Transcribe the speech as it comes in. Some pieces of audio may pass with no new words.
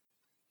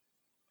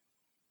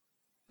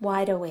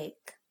wide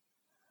awake.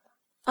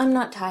 I'm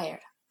not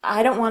tired.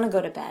 I don't want to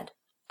go to bed.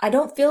 I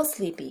don't feel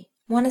sleepy.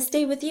 Want to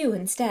stay with you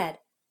instead.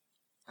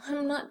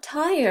 I'm not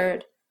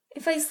tired.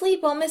 If I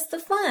sleep, I'll miss the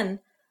fun.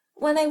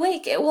 When I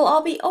wake, it will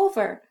all be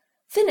over.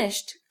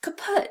 Finished.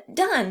 Kaput.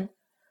 Done.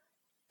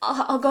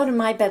 I'll go to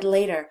my bed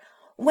later,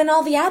 when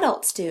all the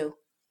adults do.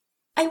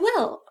 I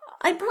will.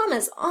 I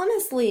promise,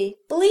 honestly.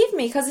 Believe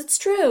me, 'cause it's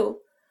true.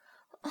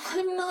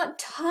 I'm not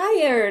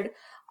tired.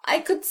 I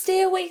could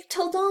stay awake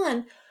till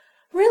dawn.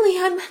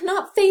 Really, I'm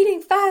not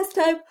fading fast.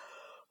 I'm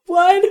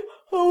wide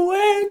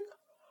awake.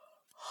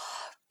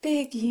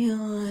 Big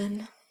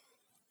yawn.